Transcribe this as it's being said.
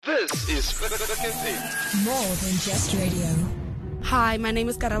This is Frequency. More than just radio. Hi, my name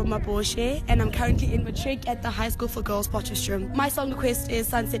is Karabo Maboshe, and I'm currently in matric at the High School for Girls Potchefstroom. My song request is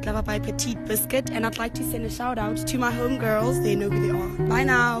Sunset Lover by Petite Biscuit, and I'd like to send a shout out to my homegirls. They know who they are. Bye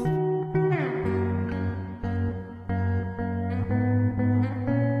now.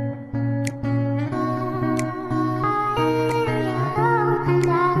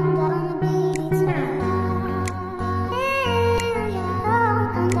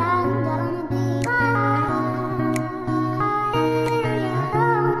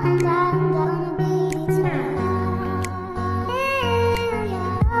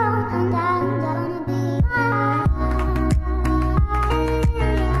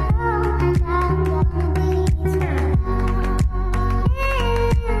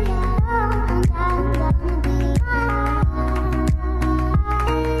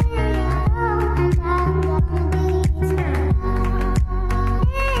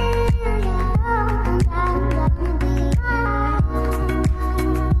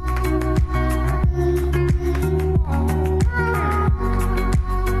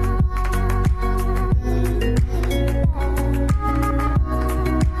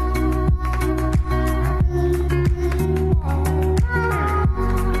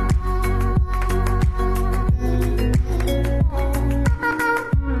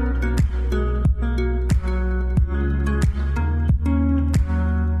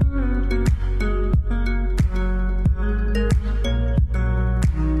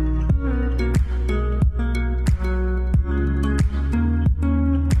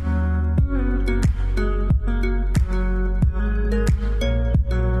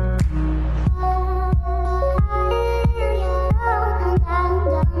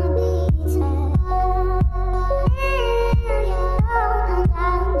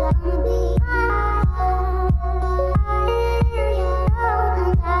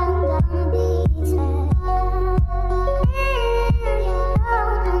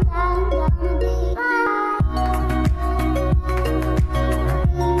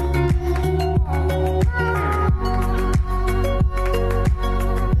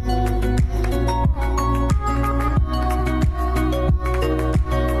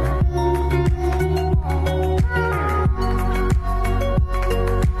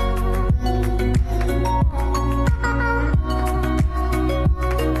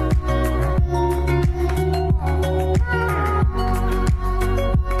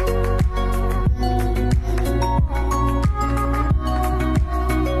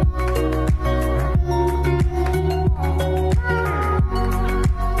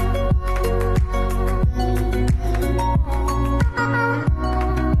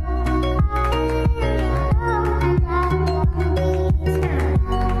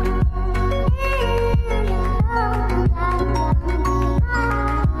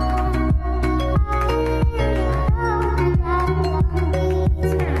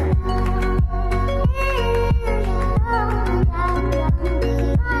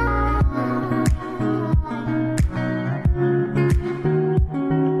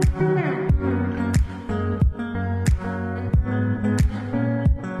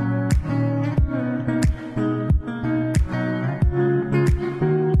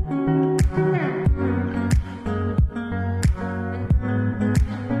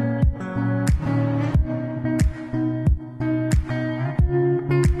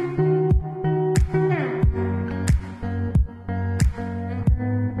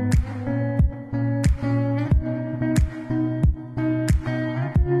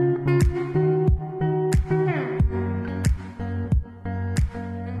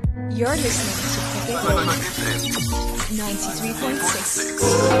 You're listening to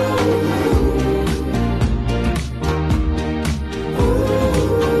 93.6.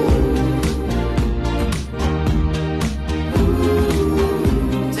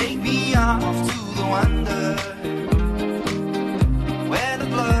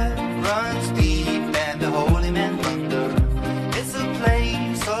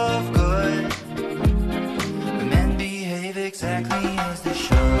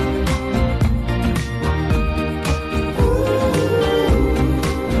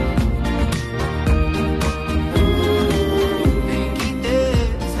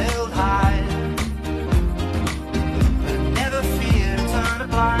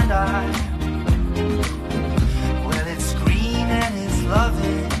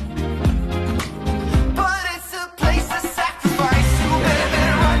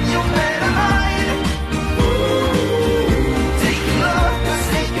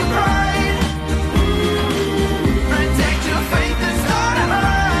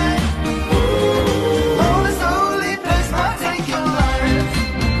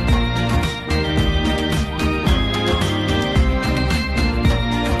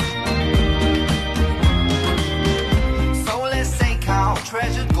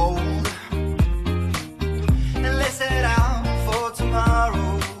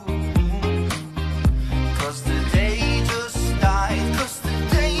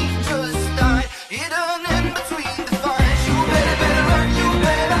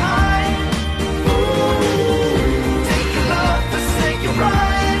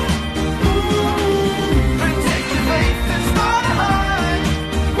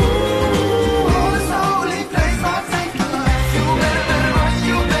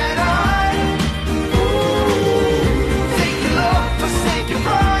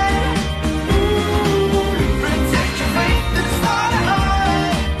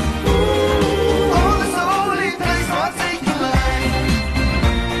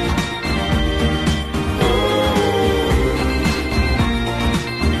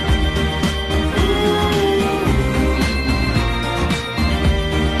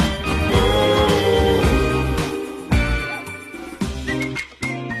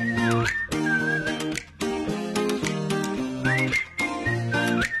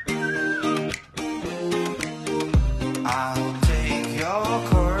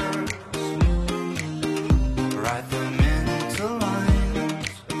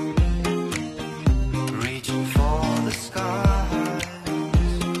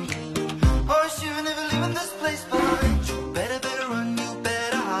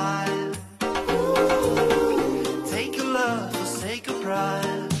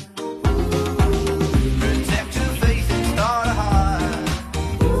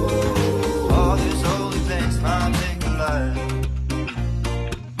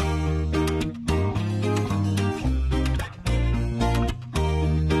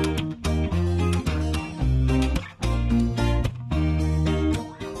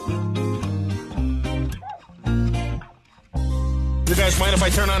 You guys mind if I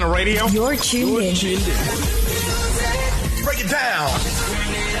turn on the radio? You're tuned in. Break it down.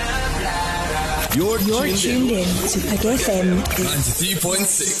 You're tuned in to Peg FM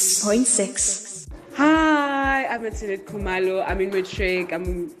 93.6. Hi, I'm Atinet Kumalo. I'm in matric.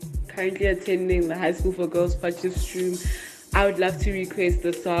 I'm currently attending the High School for Girls Potchefstroom. I would love to request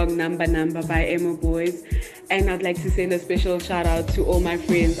the song Number Number by Emo Boys. And I'd like to send a special shout out to all my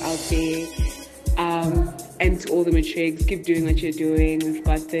friends out there. And to all the matrics. Keep doing what you're doing. We've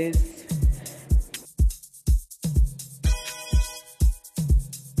got this.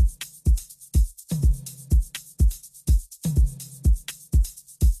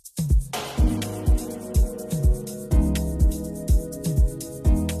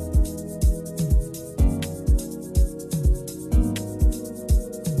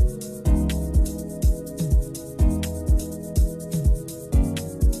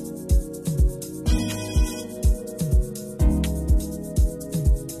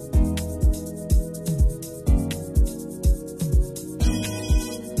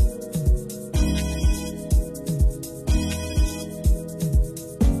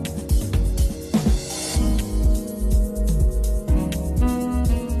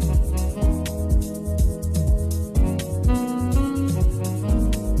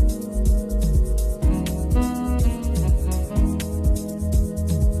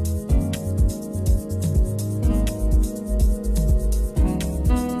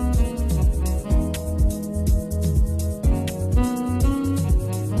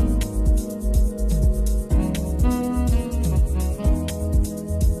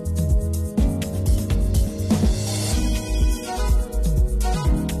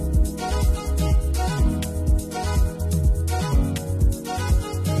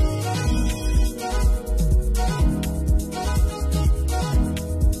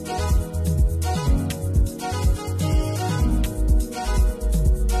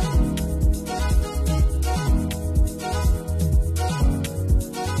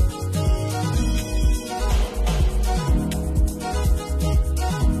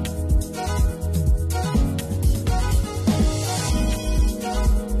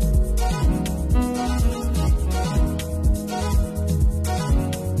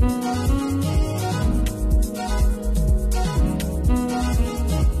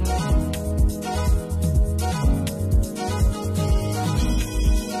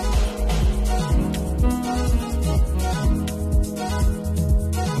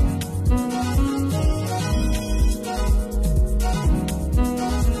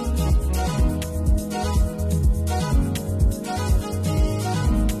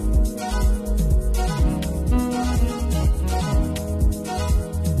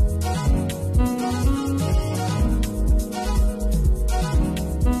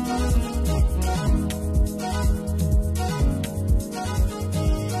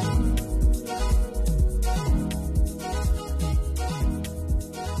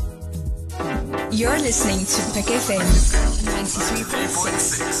 You're listening to Peg FM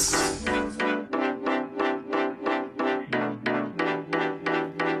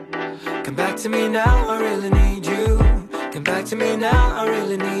 93.6. Come back to me now, I really need you. Come back to me now, I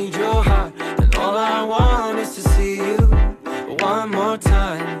really need your heart. And all I want is to see you one more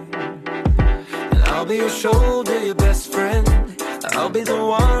time. And I'll be your shoulder, your best friend. I'll be the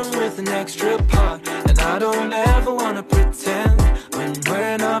one with an extra part. And I don't ever wanna pretend when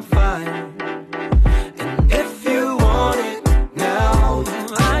we're not fine. If you want it now,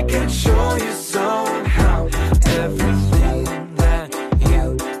 I can show you somehow everything that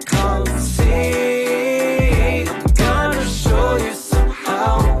you can't see. I'm gonna show you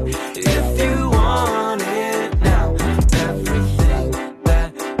somehow. If you want it now, everything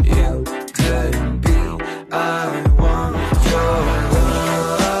that you could be. I want your love.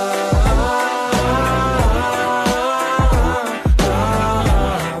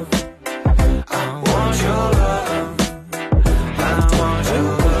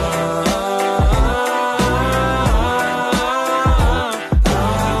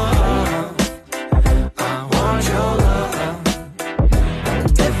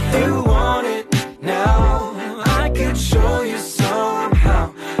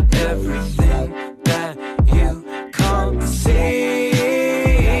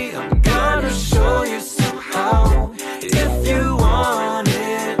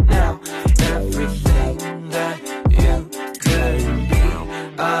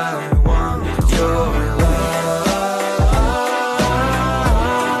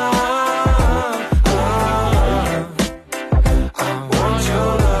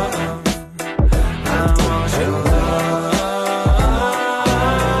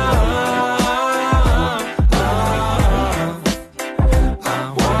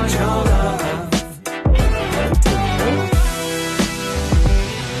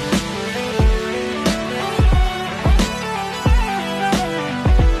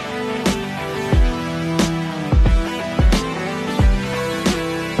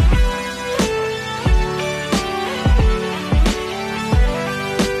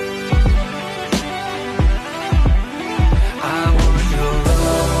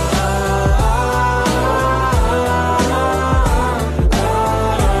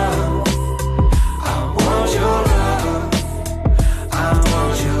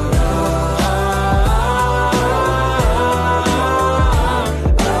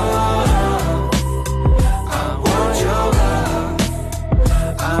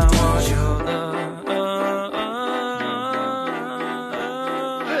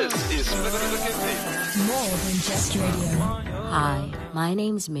 My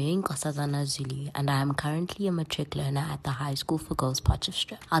name's Ming Kosadana Zulu, and I am currently a matric learner at the High School for Girls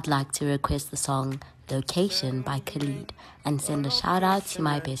Potchefstroom. I'd like to request the song Location by Khalid and send a shout out to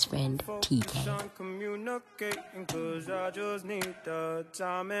my best friend TK. Communicating 'cause I just need the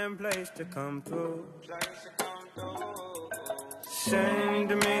time and place to come through. Send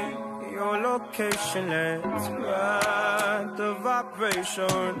me your location, let's ride the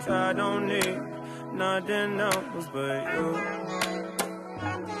vibrations. I don't need nothing else but you.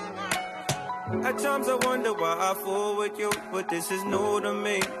 At times I wonder why I fool with you, but this is new to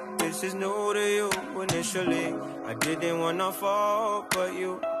me. This is new to you. Initially, I didn't wanna fall, but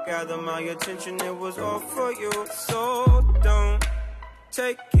you gathered my attention, it was all for you. So don't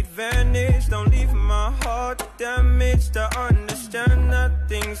take advantage, don't leave my heart damaged. I understand that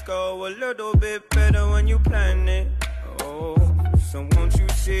things go a little bit better when you plan it. Oh, so won't you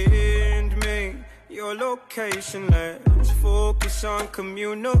send me your location? Let's focus on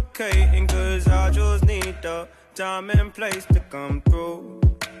communicating, 'cause I just need the time and place to come through.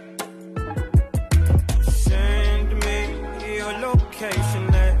 Send me your location,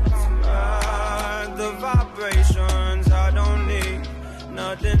 let's ride the vibrations. I don't need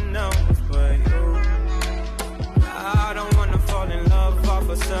nothing else but you. I don't wanna fall in love off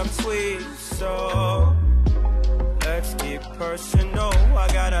of some tweet, so let's get personal. I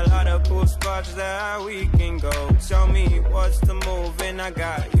got a lot of cool spots that we can go. Tell me what's the move and I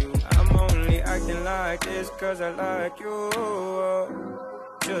got you. I'm only acting like this 'cause I like you.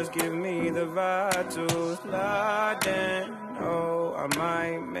 Just give me the vibe to slide in. Oh, I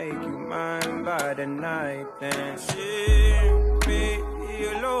might make you mine by the night then. Send me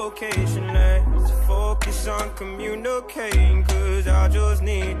your location, let's focus on communicating, 'cause I just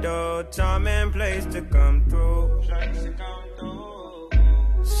need the time and place to come through.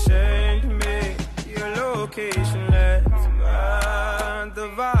 Send me your location, let's ride the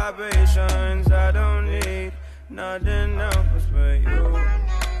vibrations. I don't need nothing else but you.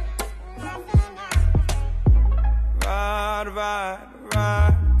 Ride, ride,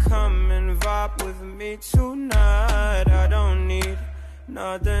 ride, come and vibe with me tonight. I don't need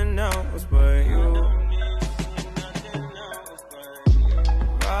nothing else but you.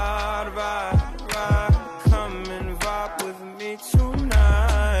 Ride, ride, ride, come and vibe with me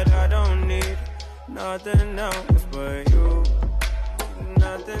tonight. I don't need nothing else but you.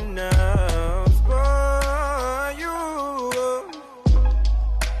 Nothing else but you.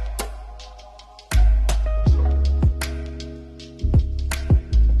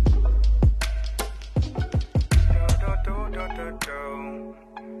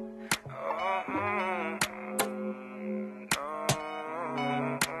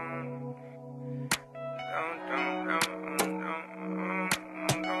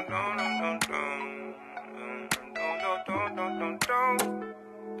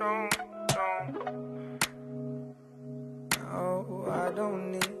 Oh, I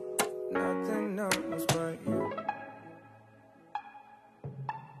don't need nothing else but you.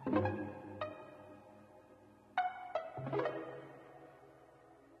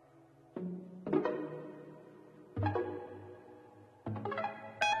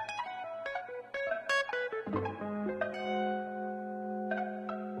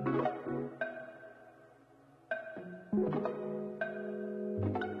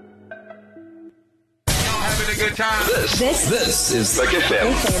 Having a good time. This is Pack FM.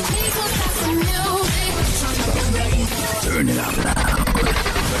 Turn it up now.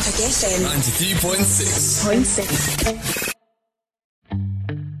 Pack FM 93.6.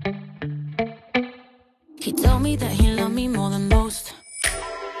 He told me that he loved me more than most,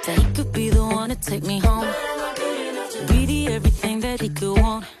 that he could be the one to take me home, be the everything that he could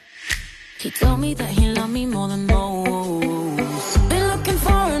want. He told me that he loved me more than most. Been looking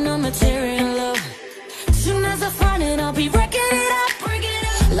for an immaterial love. Soon as I find it, I'll be wrecking it up,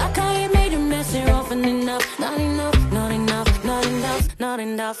 like I ain't made a mess here often enough. Not enough, not enough, not enough, not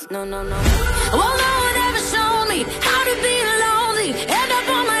enough, no, no, no. Well, no one ever showed me how to be lonely, end up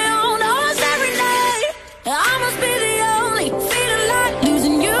on my own almost every day. I must be the only feeling like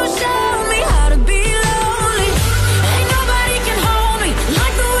losing you. Show me how to be lonely. Ain't nobody can hold me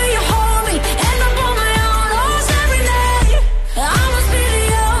like the way you hold me. End up on my own almost every day. I must be the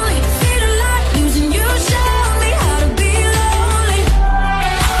only feeling like losing you. Show me how to be lonely.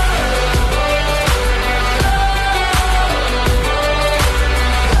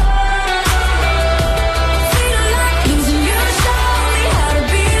 Feeling like losing you. Show me how to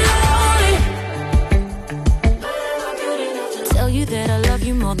be lonely. Tell you that I love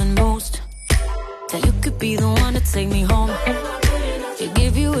you more than most, that you could be the one to take me home, to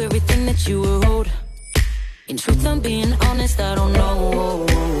give you everything that you were owed. In truth, I'm being honest, I don't know.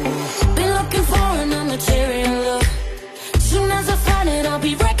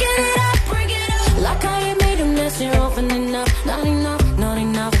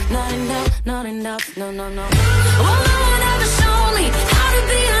 no, no. Well, no one ever showed me how to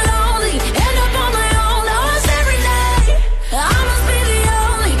be lonely. End up on my own, lost every day. I must be the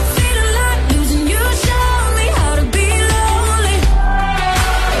only, feeling like losing you. Show me how to be lonely.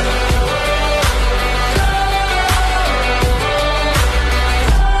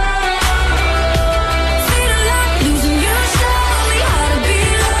 Feeling like losing you. Show me how to be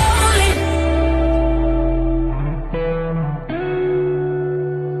lonely.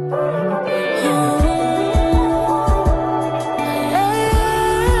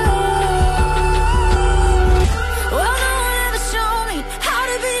 Well, no one ever showed me how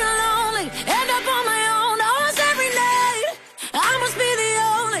to be lonely. End up on my own, almost every night. I must be the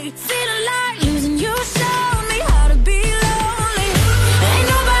only, feeling like losing you. Show me how to be lonely. Ain't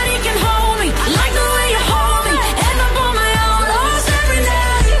nobody can hold me like the way you hold me. End up on my own, almost every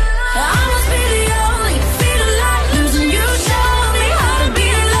night. I must be the only, feeling like losing you. Show me how to be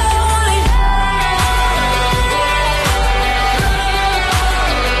lonely.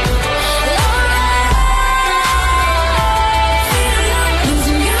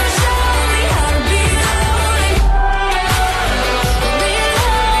 Losing you, show me how to be lonely. Be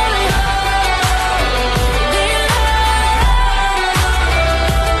lonely. Be lonely.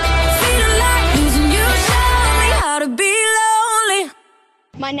 Feeling like losing you, show me how to be lonely.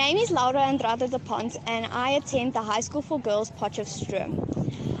 My name is Laura Andrade de Pont and I attend the High School for Girls Potchefstroom.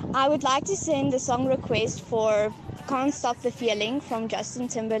 I would like to send the song request for Can't Stop the Feeling from Justin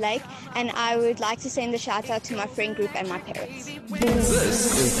Timberlake, and I would like to send a shout out to my friend group and my parents.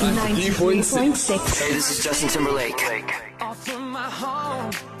 This is 93.6. Hey, this is Justin Timberlake. Off from my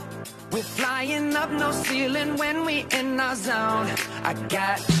home, we're flying up, no ceiling when we in our zone. I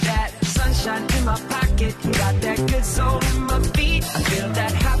got that sunshine in my pocket, got that good soul in my feet. I feel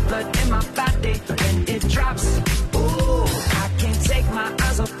that hot blood in my body when it drops. Ooh, I can't take my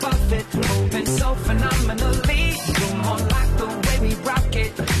eyes off of it, moving so phenomenally. You're more like the way we rock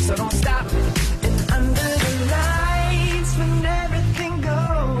it, so don't stop. And under the lights, when everything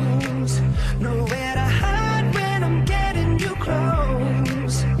goes, nowhere to hide when I'm getting you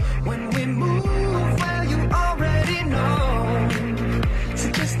close. When we move, well, you already know. So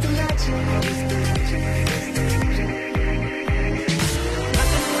just imagine.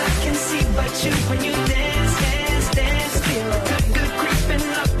 Nothing I can see but you when you dance, dance, dance. Feel good, good creeping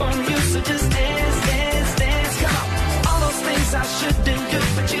up on you. So just dance, dance, dance. Come on. All those things I shouldn't do,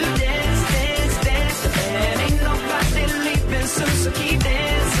 but you dance, dance, dance. And ain't nobody leaving soon, so keep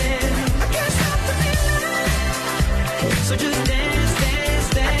dancing. I can't stop the feeling. So just dance, dance,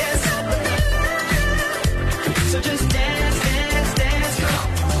 dance. So just dance, dance, dance.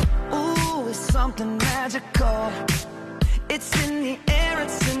 Come on. Ooh, it's something magical. It's in the air,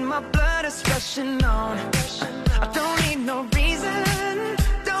 it's in my blood, it's rushing on. I don't need no reason,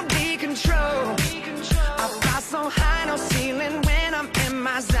 don't be control. I fly so high, no ceiling when I'm in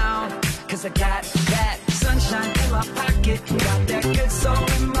my zone. Cause I got that sunshine in my pocket, got that good soul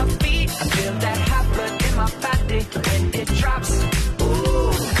in my feet. I feel that hot blood in my body when it drops.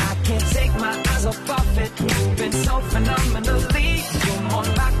 Ooh, I can't take my eyes off of it, moving so phenomenally. You're more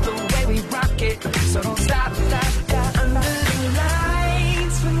like the way we rock it, so don't stop, stop, stop. Under the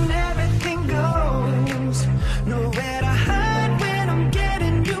lights, when everything goes, nowhere to hide when I'm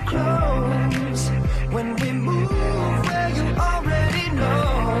getting you close. When we move, well, you already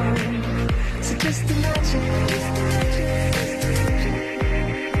know. So just imagine.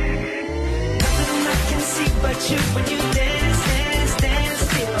 Nothing I can see but you when you dance, dance, dance.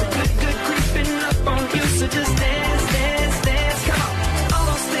 Feel good, good creeping up on you. So just dance, dance, dance. Come on. All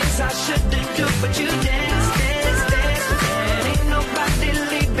those things I shouldn't do, but you dance, dance, dance. And ain't nobody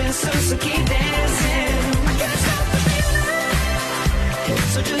leaving soon, so keep dancing. I can't stop the feeling.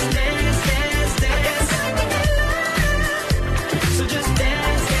 So just dance, dance, dance. So just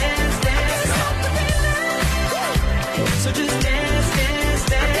dance, dance, dance. So just dance, dance,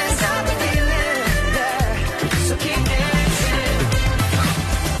 dance. I can't stop the feeling. Yeah. So keep dancing.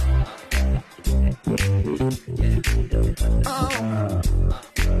 Oh.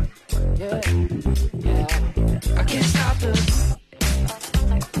 Yeah. Yeah. I can't stop the.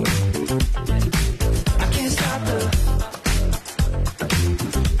 I can't stop the.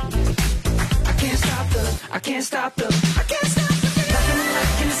 I can't stop the. I can't stop the. I can't stop the. Nothing I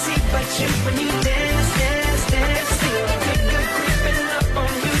can see but you when you dance, dance, dance. Feel good, good creeping up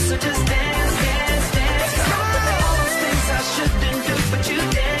on you. So just dance, dance, dance. All those things I shouldn't do, but you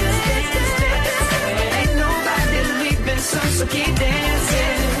dance, dance, dance. And ain't nobody leaving soon, so keep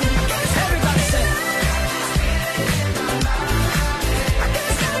dancing. Everybody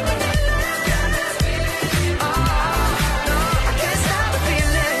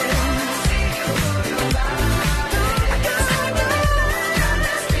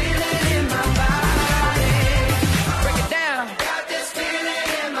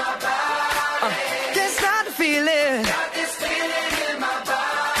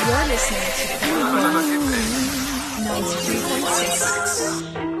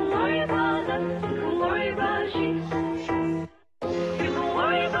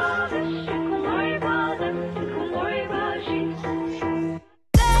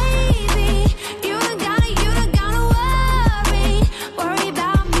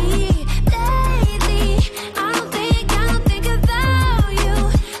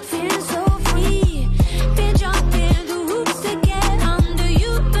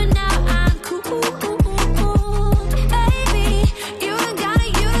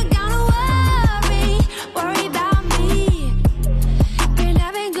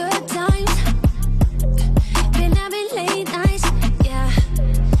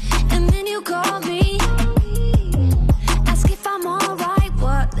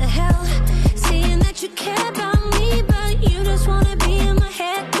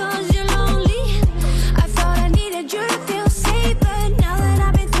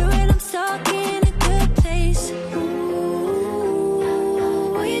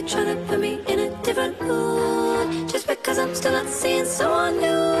you're trying to put me in a different mood, just because I'm still not seeing someone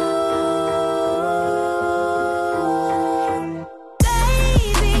new.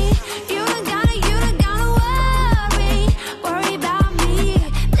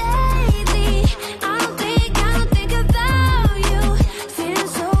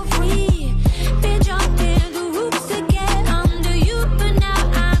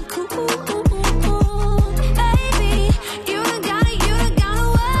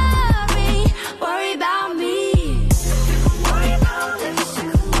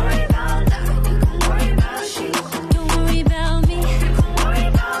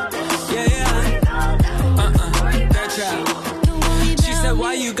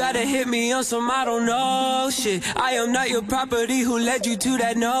 Some I don't know shit. I am not your property, who led you to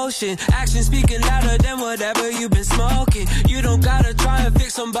that notion? Action speaking louder than whatever you've been smoking. You don't gotta try and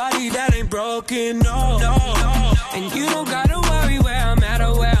fix somebody that ain't broken, no, no, no. And you don't gotta worry where I'm at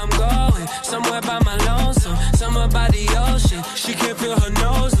or where I'm going. Somewhere by my lonesome, somewhere by the ocean. She can't feel her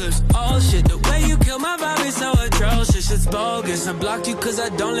nose lips, oh shit. The way you kill my vibe is so atrocious, it's bogus. I blocked you cause I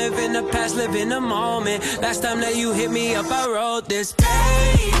don't live in the past, live in the moment. Last time that you hit me up, I wrote this.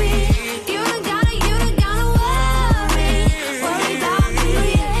 Baby,